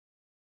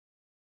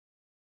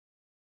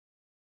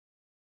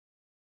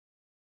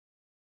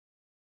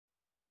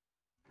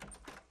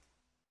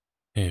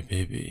Hey,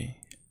 baby.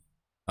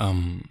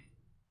 Um,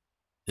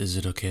 is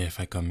it okay if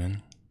I come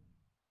in?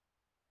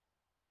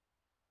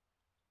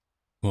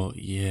 Well,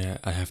 yeah,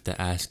 I have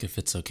to ask if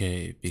it's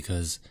okay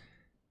because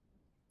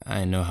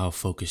I know how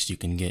focused you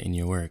can get in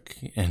your work,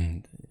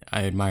 and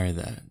I admire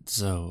that.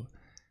 So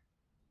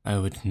I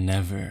would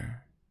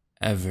never,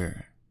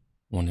 ever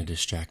want to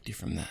distract you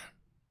from that.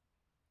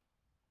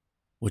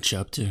 What you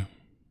up to?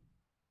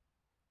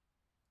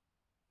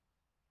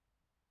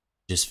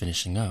 Just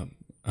finishing up.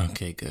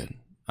 Okay, good.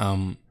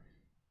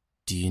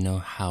 Do you know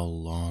how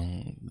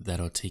long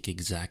that'll take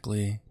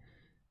exactly?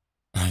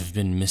 I've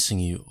been missing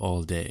you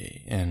all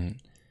day,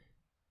 and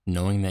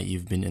knowing that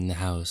you've been in the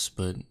house,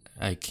 but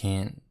I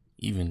can't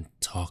even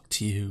talk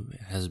to you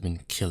has been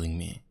killing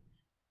me.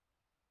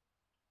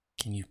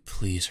 Can you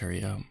please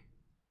hurry up?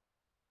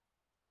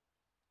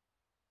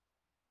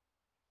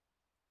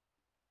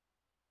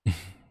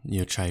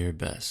 You'll try your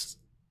best.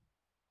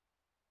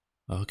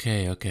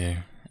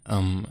 Okay.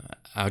 Um,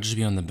 I'll just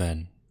be on the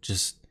bed.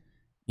 Just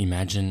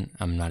imagine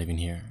I'm not even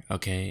here,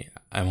 okay?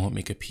 I won't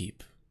make a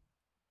peep.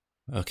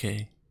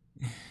 Okay?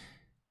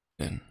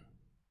 Then.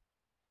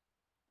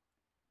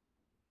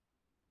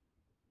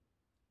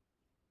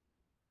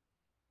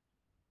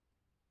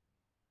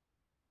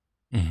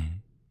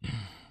 Mhm.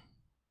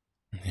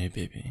 Hey,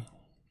 baby.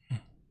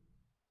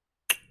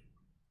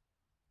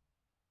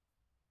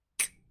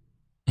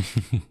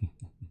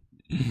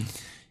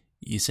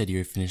 You said you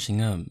were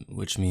finishing up,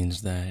 which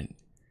means that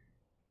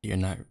you're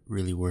not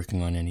really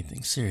working on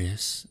anything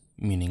serious,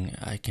 meaning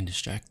I can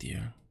distract you.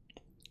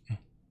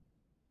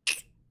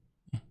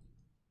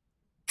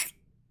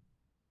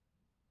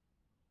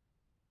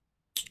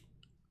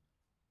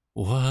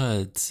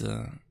 What?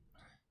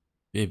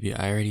 Baby,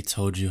 I already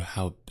told you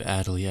how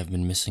badly I've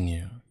been missing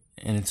you,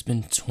 and it's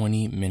been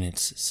 20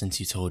 minutes since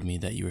you told me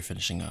that you were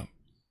finishing up.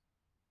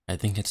 I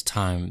think it's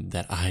time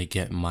that I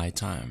get my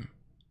time.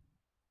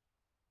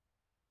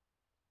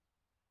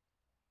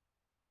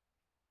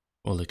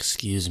 Well,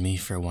 excuse me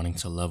for wanting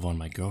to love on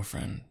my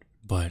girlfriend,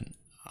 but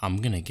I'm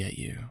gonna get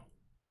you.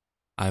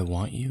 I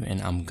want you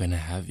and I'm gonna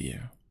have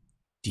you.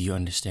 Do you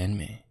understand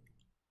me?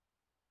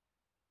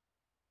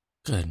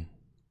 Good.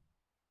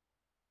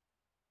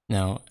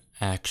 Now,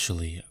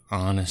 actually,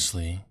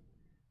 honestly,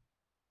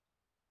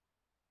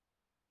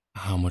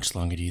 how much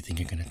longer do you think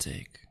you're gonna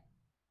take?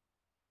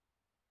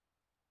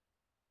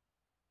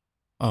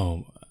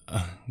 Oh,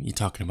 you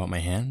talking about my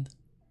hand?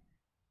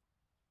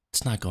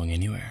 It's not going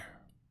anywhere,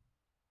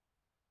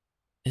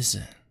 is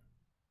it?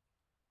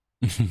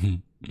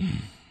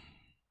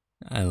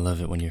 I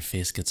love it when your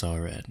face gets all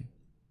red.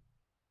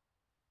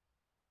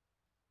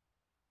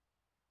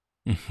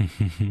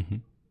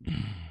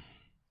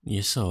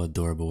 You're so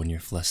adorable when you're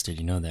flustered,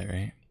 you know that,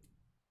 right?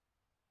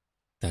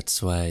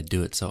 That's why I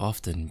do it so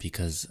often,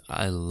 because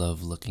I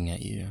love looking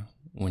at you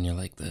when you're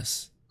like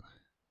this.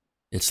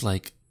 It's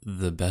like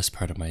the best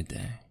part of my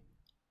day.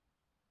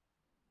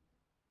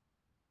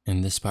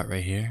 And this spot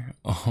right here,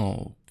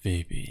 oh,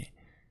 baby.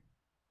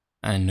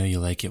 I know you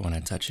like it when I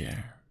touch you.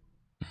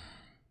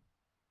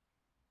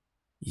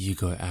 You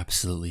go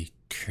absolutely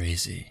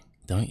crazy,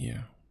 don't you?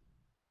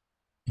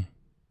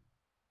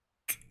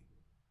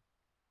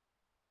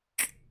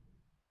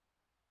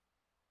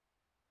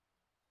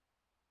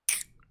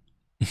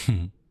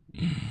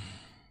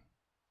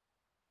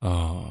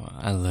 Oh,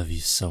 I love you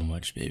so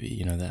much, baby.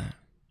 You know that?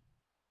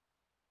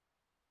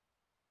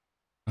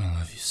 I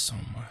love you so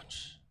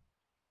much.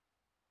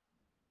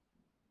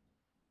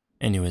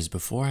 Anyways,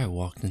 before I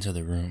walked into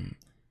the room,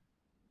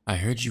 I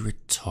heard you were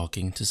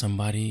talking to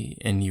somebody,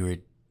 and you were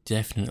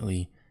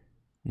definitely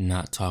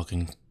not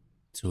talking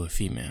to a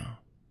female.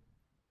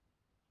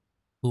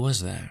 Who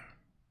was that?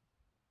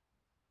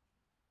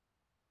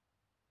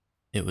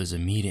 It was a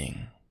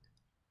meeting.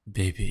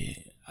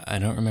 Baby, I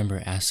don't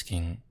remember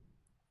asking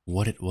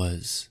what it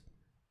was.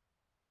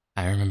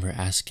 I remember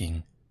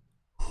asking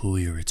who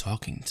you were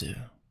talking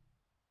to.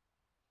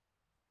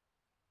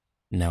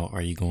 Now,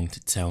 are you going to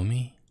tell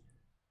me?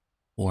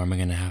 Or am I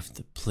going to have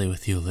to play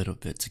with you a little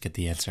bit to get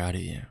the answer out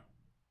of you?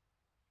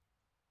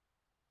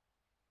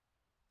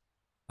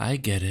 I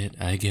get it.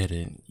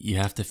 You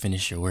have to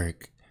finish your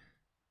work.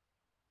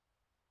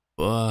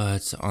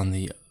 But on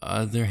the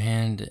other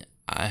hand,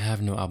 I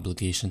have no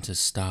obligation to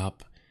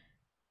stop,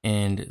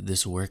 and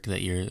this work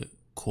that you're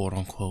quote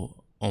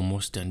unquote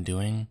almost done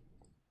doing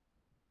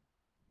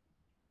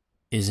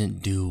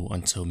isn't due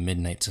until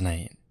midnight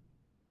tonight,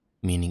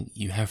 meaning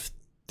you have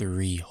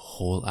 3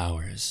 whole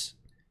hours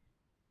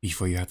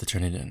before you have to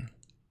turn it in,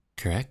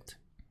 correct?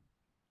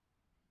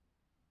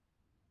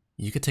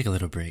 You could take a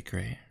little break,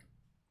 right?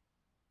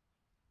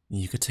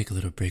 You could take a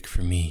little break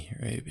for me,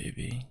 right,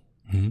 baby?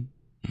 Hmm?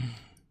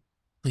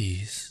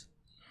 Please.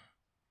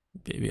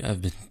 Baby,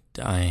 I've been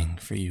dying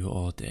for you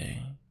all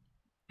day.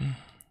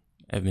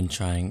 I've been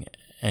trying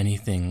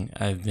anything.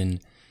 I've been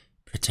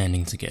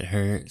pretending to get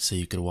hurt so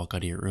you could walk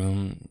out of your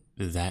room.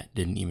 That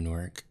didn't even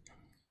work.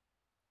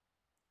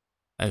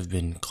 I've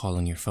been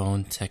calling your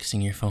phone,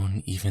 texting your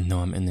phone, even though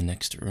I'm in the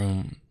next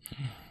room.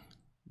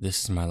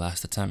 This is my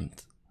last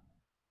attempt.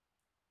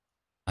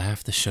 I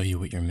have to show you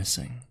what you're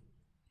missing.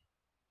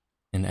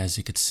 And as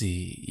you could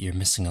see, you're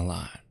missing a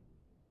lot.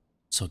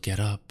 So get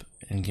up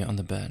and get on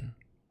the bed.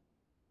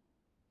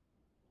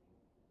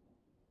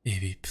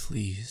 Baby,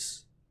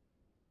 please.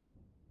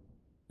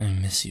 I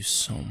miss you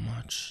so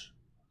much.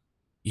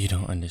 You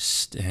don't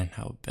understand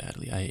how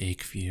badly I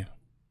ache for you.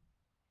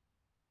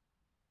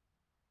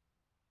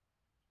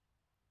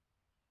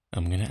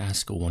 I'm gonna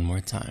ask one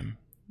more time.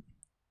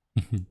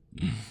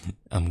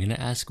 I'm gonna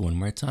ask one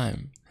more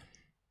time.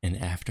 And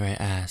after I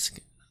ask,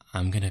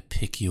 I'm gonna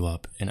pick you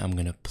up and I'm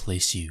gonna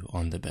place you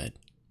on the bed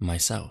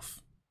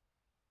myself.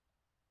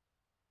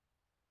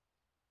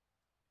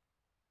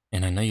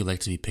 And I know you like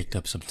to be picked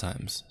up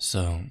sometimes,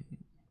 so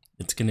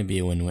it's gonna be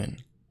a win-win.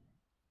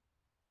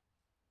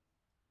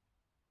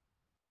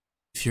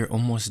 If you're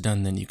almost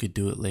done, then you could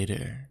do it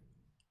later.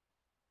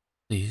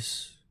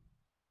 Please.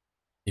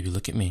 Baby,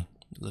 look at me.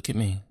 Look at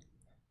me.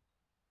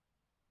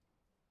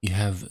 You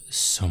have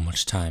so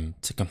much time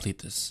to complete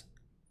this.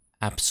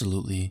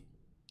 Absolutely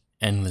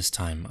endless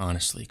time,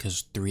 honestly,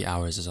 because 3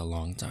 hours is a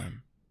long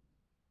time.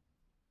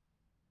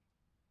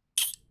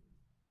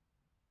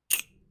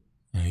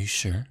 Are you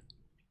sure?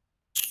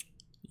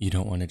 You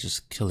don't want to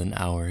just kill an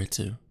hour or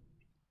two?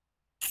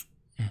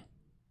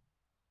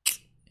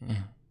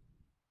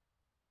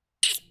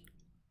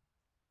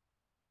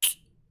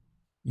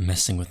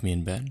 Messing with me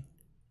in bed?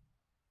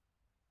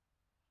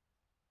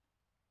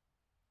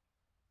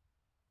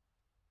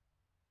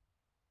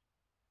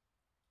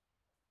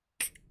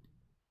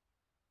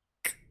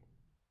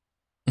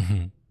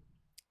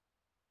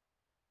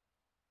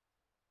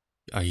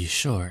 Are you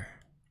sure?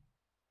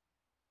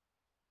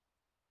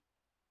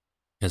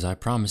 Because I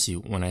promise you,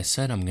 when I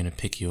said I'm gonna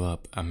pick you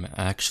up, I'm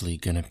actually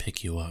gonna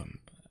pick you up.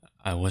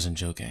 I wasn't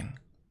joking.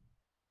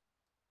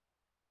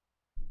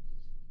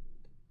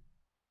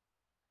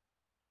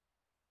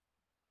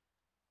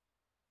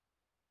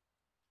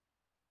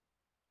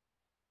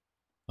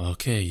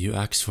 Okay, you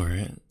asked for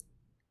it.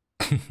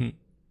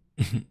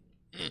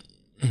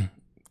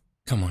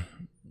 Come on.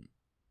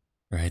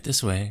 Right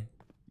this way.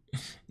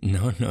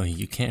 No,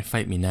 you can't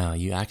fight me now.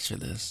 You asked for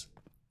this.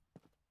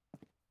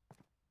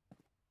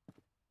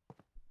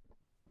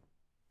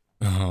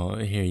 Oh,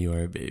 here you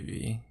are,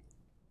 baby.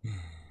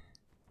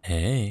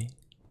 Hey.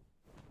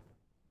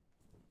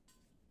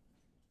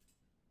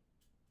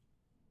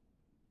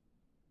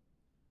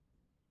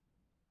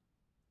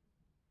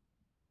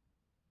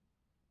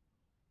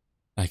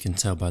 I can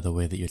tell by the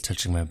way that you're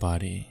touching my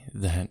body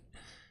that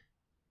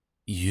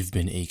you've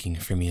been aching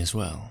for me as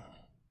well.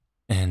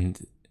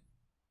 And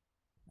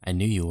I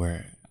knew you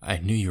were. I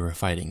knew you were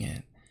fighting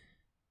it.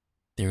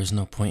 There is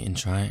no point in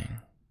trying.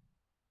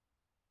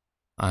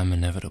 I'm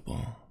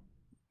inevitable.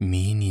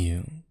 Me and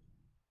you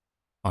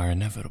are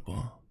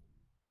inevitable.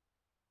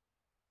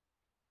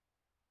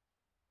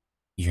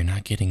 You're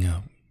not getting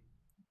up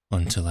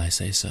until I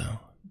say so.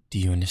 Do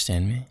you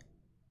understand me?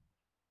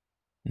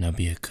 Now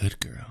be a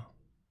good girl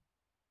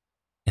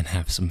and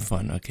have some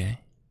fun, okay?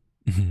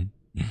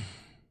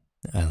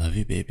 I love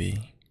you,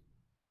 baby.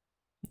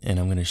 And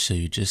I'm gonna show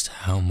you just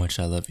how much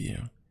I love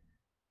you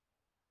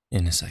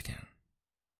in a second.